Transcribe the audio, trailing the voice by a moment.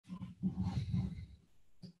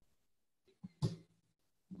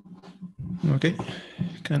Okay.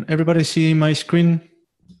 Can everybody see my screen?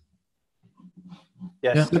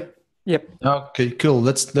 Yes. Yeah. Yep. Okay, cool.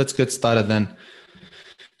 Let's get started then.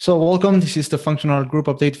 So welcome. This is the functional group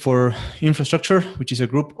update for infrastructure, which is a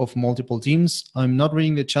group of multiple teams. I'm not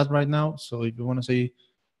reading the chat right now, so if you want to say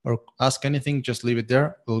or ask anything, just leave it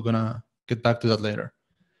there. We're gonna get back to that later.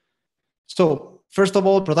 So first of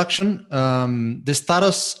all, production, the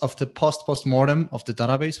status of the post-mortem of the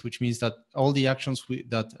database, which means that all the actions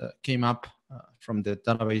that came up from the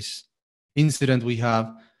database incident we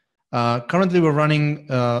have. Currently, we're running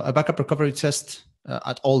a backup recovery test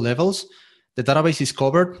at all levels. The database is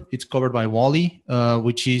covered. It's covered by Wally,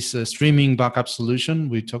 which is a streaming backup solution.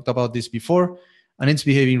 We talked about this before, and it's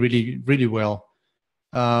behaving really, really well.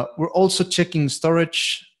 We're also checking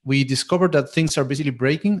storage. We discovered that things are basically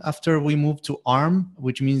breaking after we moved to ARM,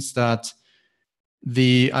 which means that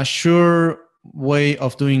the Azure way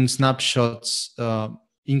of doing snapshots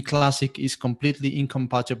in Classic is completely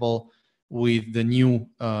incompatible with the new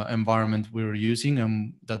environment we're using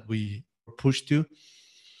and that we pushed to.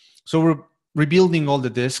 So we're rebuilding all the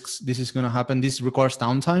disks. This is going to happen. This requires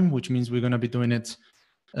downtime, which means we're going to be doing it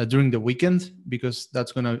during the weekend, because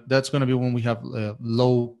that's gonna be when we have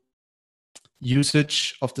low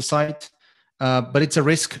usage of the site. But it's a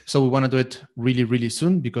risk, so we want to do it really, really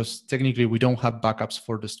soon, because technically we don't have backups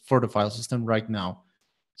for the file system right now.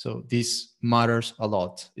 So this matters a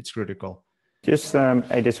lot. It's critical. Just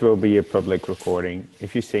this will be a public recording.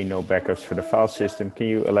 If you say no backups for the file system, can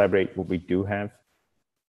you elaborate what we do have?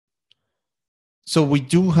 So we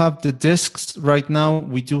do have the disks right now.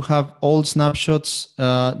 We do have old snapshots.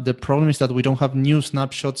 The problem is that we don't have new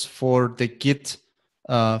snapshots for the Git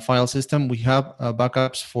file system. We have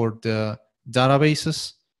backups for the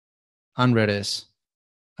databases and Redis.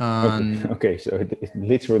 Okay, so it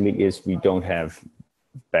literally is we don't have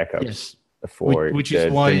backups. Yes. For which the,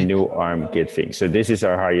 is why the new ARM Git thing. So this is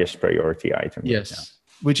our highest priority item. Yes, right,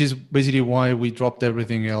 which is basically why we dropped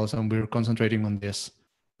everything else and we're concentrating on this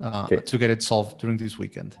to get it solved during this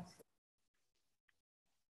weekend.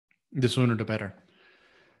 The sooner the better.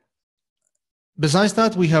 Besides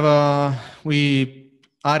that, we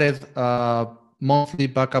added a monthly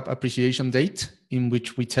backup appreciation date in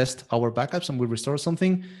which we test our backups and we restore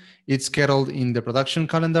something. It's scheduled in the production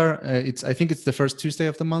calendar. I think it's the first Tuesday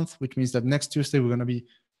of the month, which means that next Tuesday we're going to be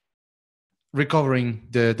recovering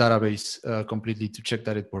the database completely to check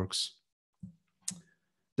that it works.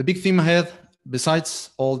 The big theme ahead,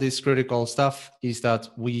 besides all this critical stuff, is that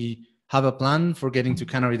we have a plan for getting to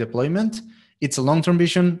canary deployment. It's a long-term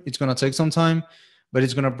vision. It's going to take some time, but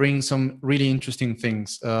it's going to bring some really interesting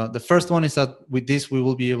things. The first one is that with this, we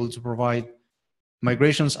will be able to provide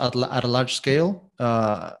migrations at a large scale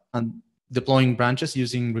and deploying branches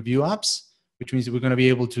using review apps, which means we're going to be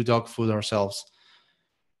able to dog food ourselves.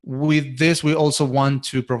 With this, we also want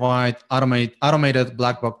to provide automated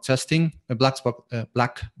black box testing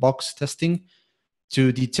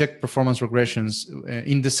to detect performance regressions.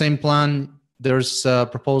 In the same plan, there's a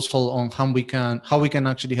proposal on how we can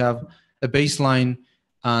actually have a baseline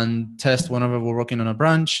and test whenever we're working on a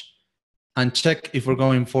branch and check if we're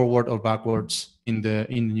going forward or backwards in the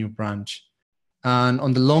new branch. And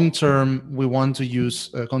on the long term, we want to use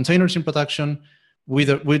containers in production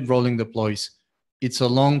with rolling deploys. It's a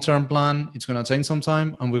long-term plan. It's going to take some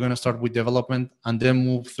time, and we're going to start with development and then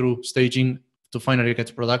move through staging to finally get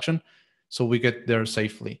to production, so we get there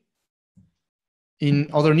safely. In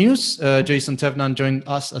other news, Jason Tevnan joined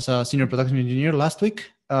us as a senior production engineer last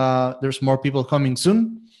week. There's more people coming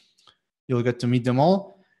soon. You'll get to meet them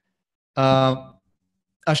all.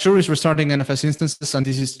 Azure is restarting NFS instances, and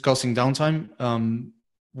this is causing downtime.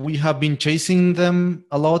 We have been chasing them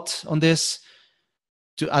a lot on this,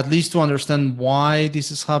 at least to understand why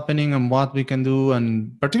this is happening and what we can do,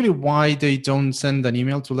 and particularly why they don't send an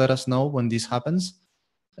email to let us know when this happens,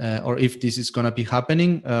 or if this is going to be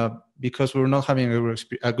happening, because we're not having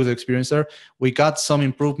a good experience there. We got some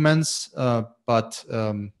improvements, but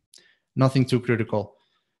nothing too critical.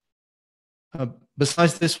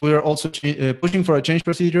 Besides this, we're also pushing for a change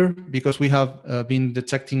procedure, because we have been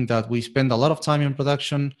detecting that we spend a lot of time in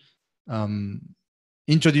production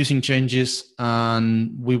introducing changes,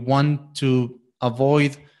 and we want to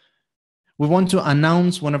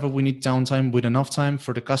announce whenever we need downtime with enough time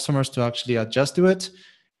for the customers to actually adjust to it.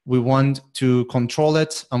 We want to control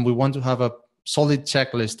it, and we want to have a solid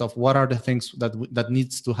checklist of what are the things that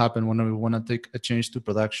needs to happen whenever we want to take a change to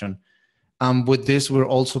production. With this, we're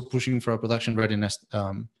also pushing for a production readiness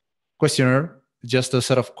questionnaire, just a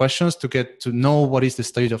set of questions to get to know what is the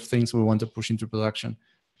state of things we want to push into production.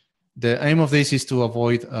 The aim of this is to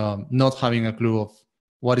avoid not having a clue of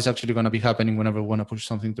what is actually going to be happening whenever we want to push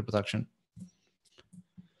something to production.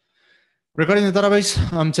 Regarding the database,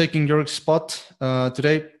 I'm taking Jörg's spot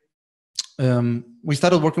today. We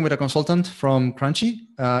started working with a consultant from Crunchy.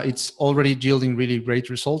 It's already yielding really great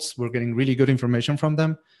results. We're getting really good information from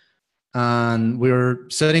them. And we're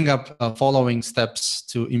setting up following steps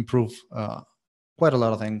to improve quite a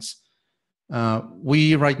lot of things.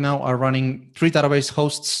 We right now are running 3 database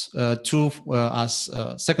hosts, 2 as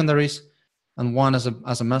secondaries and 1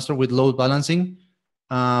 as a master with load balancing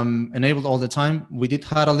enabled all the time. We did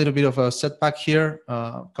had a little bit of a setback here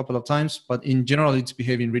a couple of times, but in general, it's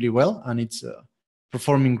behaving really well and it's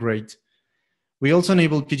performing great. We also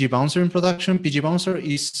enabled PG Bouncer in production. PG Bouncer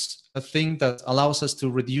is a thing that allows us to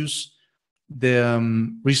reduce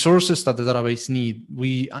the resources that the database need.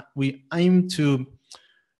 We aim to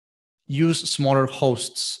use smaller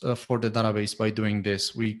hosts for the database by doing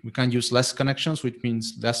this. We can use less connections, which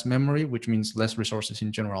means less memory, which means less resources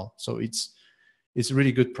in general. So it's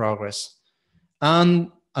really good progress.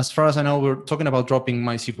 And as far as I know, we're talking about dropping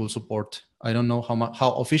MySQL support. I don't know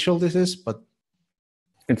how official this is, but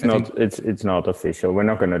it's not official. We're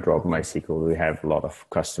not going to drop MySQL. We have a lot of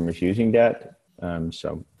customers using that,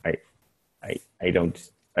 so I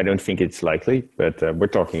don't think it's likely, but we're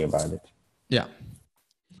talking about it. Yeah.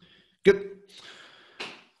 Good.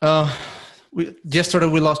 Yesterday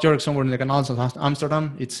we lost Jörg somewhere in the canals of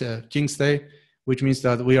Amsterdam. It's King's Day, which means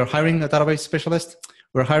that we are hiring a database specialist.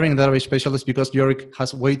 We're hiring a database specialist because Jörg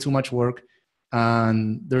has way too much work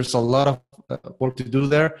and there's a lot of work to do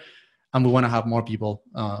there. And we want to have more people.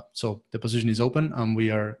 So the position is open and we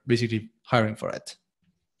are basically hiring for it.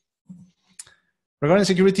 Regarding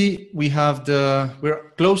security,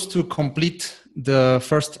 we're close to complete the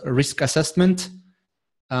first risk assessment.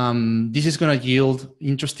 This is going to yield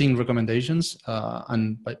interesting recommendations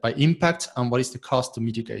and by impact and what is the cost to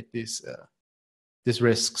mitigate these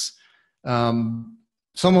risks. Some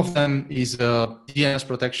of them is DNS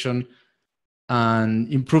protection and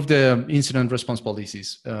improve the incident response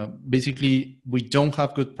policies. Basically, we don't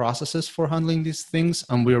have good processes for handling these things,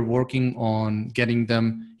 and we're working on getting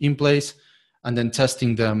them in place and then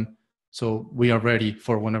testing them so we are ready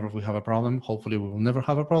for whenever we have a problem. Hopefully, we will never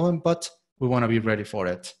have a problem, but we want to be ready for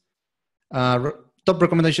it. Top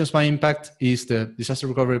recommendations by impact is the disaster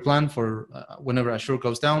recovery plan for whenever Azure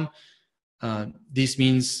goes down. This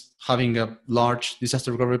means having a large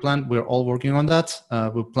disaster recovery plan. We're all working on that.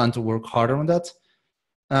 We plan to work harder on that.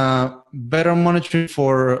 Better monitoring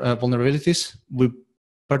for vulnerabilities. We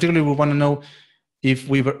want to know if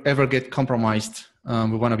we ever get compromised.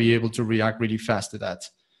 We want to be able to react really fast to that,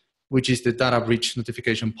 which is the data breach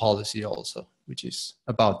notification policy also, which is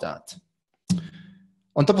about that.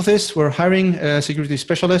 On top of this, we're hiring a security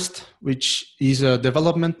specialist, which is a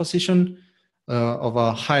development position of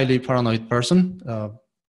a highly paranoid person,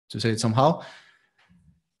 to say it somehow.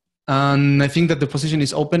 And I think that the position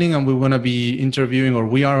is opening and we want to be interviewing, or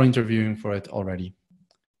we are interviewing for it already.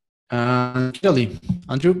 And Kelly,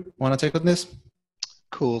 Andrew, want to take on this?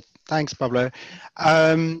 Cool. Thanks, Pablo.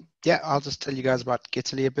 Yeah, I'll just tell you guys about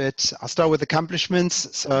Gitaly a bit. I'll start with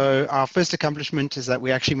accomplishments. So our first accomplishment is that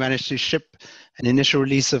we actually managed to ship an initial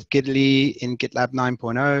release of Gitaly in GitLab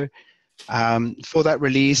 9.0. For that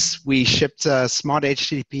release, we shipped smart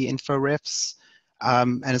HTTP info refs,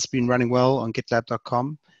 and it's been running well on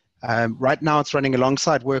gitlab.com. Right now, it's running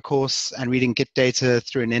alongside Workhorse and reading Git data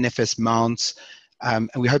through an NFS mount.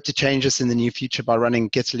 And we hope to change this in the near future by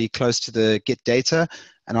running Gitaly close to the Git data,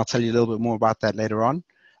 and I'll tell you a little bit more about that later on.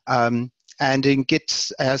 And in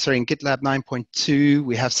GitLab 9.2,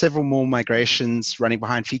 we have several more migrations running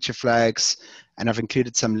behind feature flags, and I've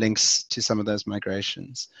included some links to some of those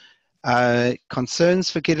migrations. Concerns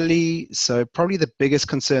for Gitaly. So probably the biggest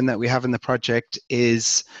concern that we have in the project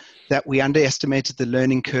is that we underestimated the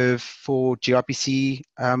learning curve for gRPC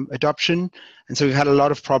adoption. And so we've had a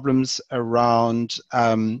lot of problems around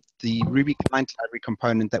the Ruby client library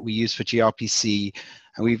component that we use for gRPC.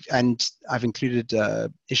 And I've included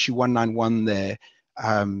issue 191 there,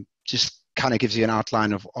 just kind of gives you an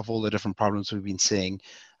outline of all the different problems we've been seeing.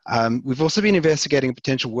 We've also been investigating a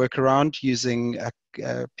potential workaround using a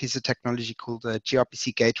piece of technology called the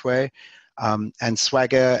gRPC Gateway and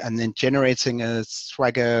Swagger, and then generating a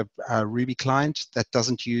Swagger Ruby client that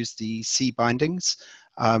doesn't use the C bindings.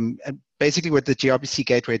 And basically what the gRPC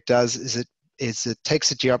Gateway does is it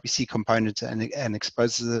takes a gRPC component and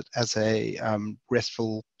exposes it as a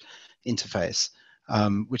RESTful interface,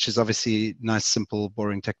 which is obviously nice, simple,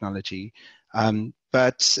 boring technology.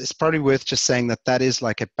 But it's probably worth just saying that that is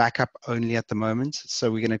like a backup only at the moment. So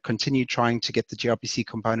we're going to continue trying to get the gRPC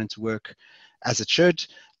component to work as it should.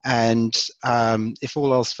 And if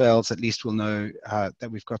all else fails, at least we'll know that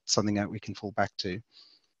we've got something that we can fall back to.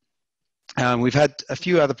 We've had a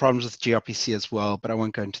few other problems with gRPC as well, but I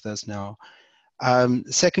won't go into those now. The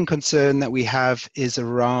second concern that we have is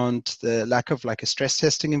around the lack of like a stress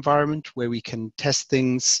testing environment where we can test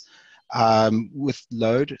things with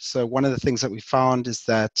load. So one of the things that we found is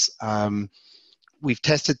that we've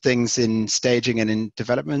tested things in staging and in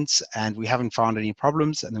developments, and we haven't found any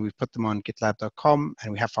problems. And then we've put them on GitLab.com,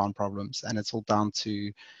 and we have found problems. And it's all down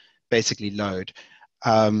to basically load.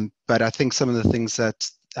 But I think some of the things that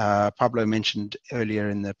Pablo mentioned earlier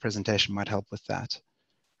in the presentation might help with that.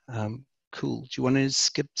 Cool. Do you want to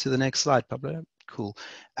skip to the next slide, Pablo? Cool.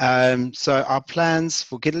 So our plans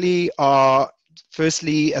for Gitly are,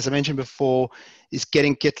 firstly, as I mentioned before, is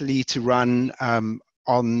getting Gitly to run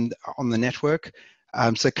on the network.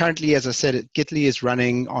 So currently, as I said, Gitly is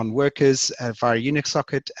running on workers via Unix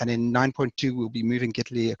socket, and in 9.2, we'll be moving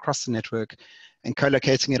Gitly across the network and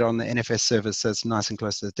co-locating it on the NFS server so it's nice and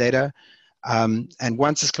close to the data. And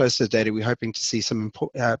once it's close to the data, we're hoping to see some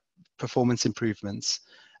performance improvements.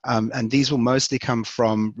 And these will mostly come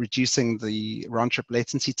from reducing the round-trip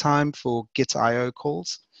latency time for Git IO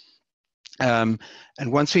calls. And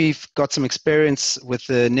once we've got some experience with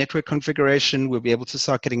the network configuration, we'll be able to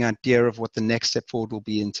start getting an idea of what the next step forward will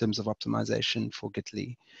be in terms of optimization for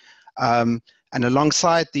Gitly. And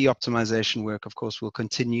alongside the optimization work, of course, we'll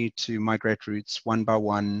continue to migrate routes one by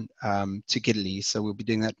one to Gitly. So we'll be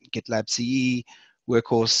doing that GitLab CE,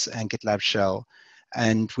 Workhorse, and GitLab Shell.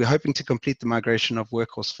 And we're hoping to complete the migration of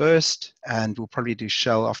Workhorse first, and we'll probably do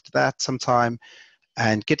Shell after that sometime.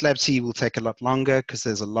 And GitLab CE will take a lot longer because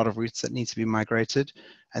there's a lot of routes that need to be migrated.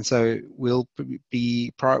 And so we've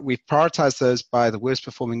prioritized those by the worst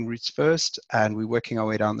performing routes first, and we're working our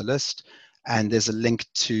way down the list. And there's a link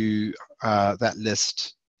to that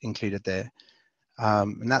list included there.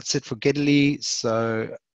 And that's it for Gitly.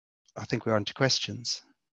 So I think we're on to questions.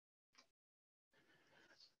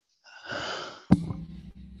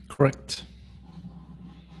 Correct.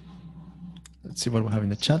 Let's see what we have in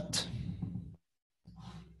the chat.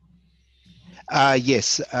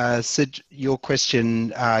 Yes, Sid, your question,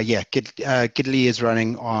 yeah, Gitly is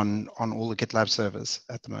running on all the GitLab servers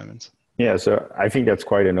at the moment. Yeah, so I think that's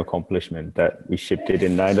quite an accomplishment that we shipped it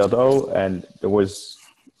in 9.0, and there was,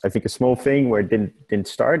 I think, a small thing where it didn't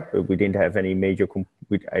start, but we didn't have any major,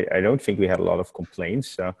 I don't think we had a lot of complaints,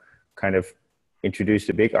 so kind of introduced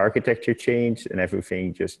a big architecture change, and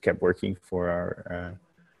everything just kept working for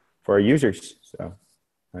our users. So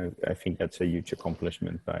I think that's a huge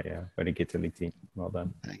accomplishment by the Gitly team. Well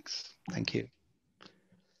done. Thanks. Thank you.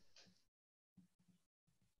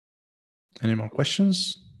 Any more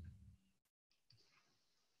questions?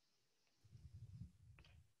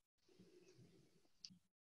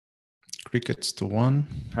 Crickets to 1.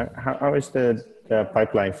 How is the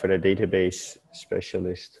pipeline for the database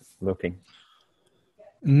specialist looking?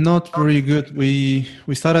 Not very good. We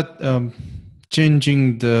started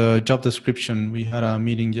changing the job description. We had a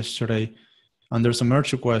meeting yesterday, and there's a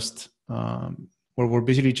merge request where we're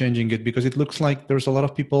basically changing it because it looks like there's a lot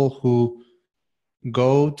of people who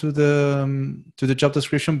go to the job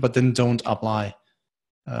description but then don't apply.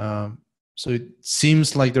 So it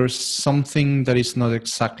seems like there's something that is not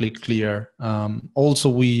exactly clear. Also,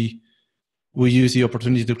 we use the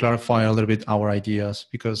opportunity to clarify a little bit our ideas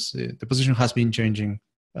because the position has been changing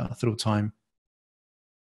through time.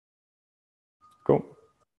 Cool.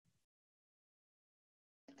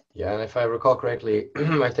 Yeah, and if I recall correctly,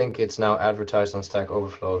 I think it's now advertised on Stack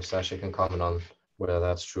Overflow. Sasha can comment on whether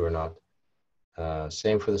that's true or not.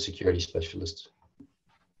 Same for the security specialist.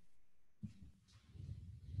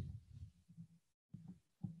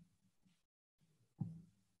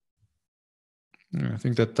 I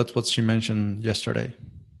think that's what she mentioned yesterday.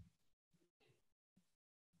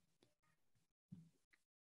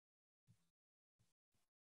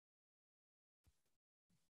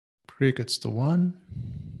 Crickets to 1,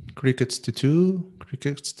 crickets to 2,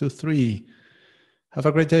 crickets to 3. Have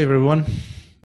a great day, everyone.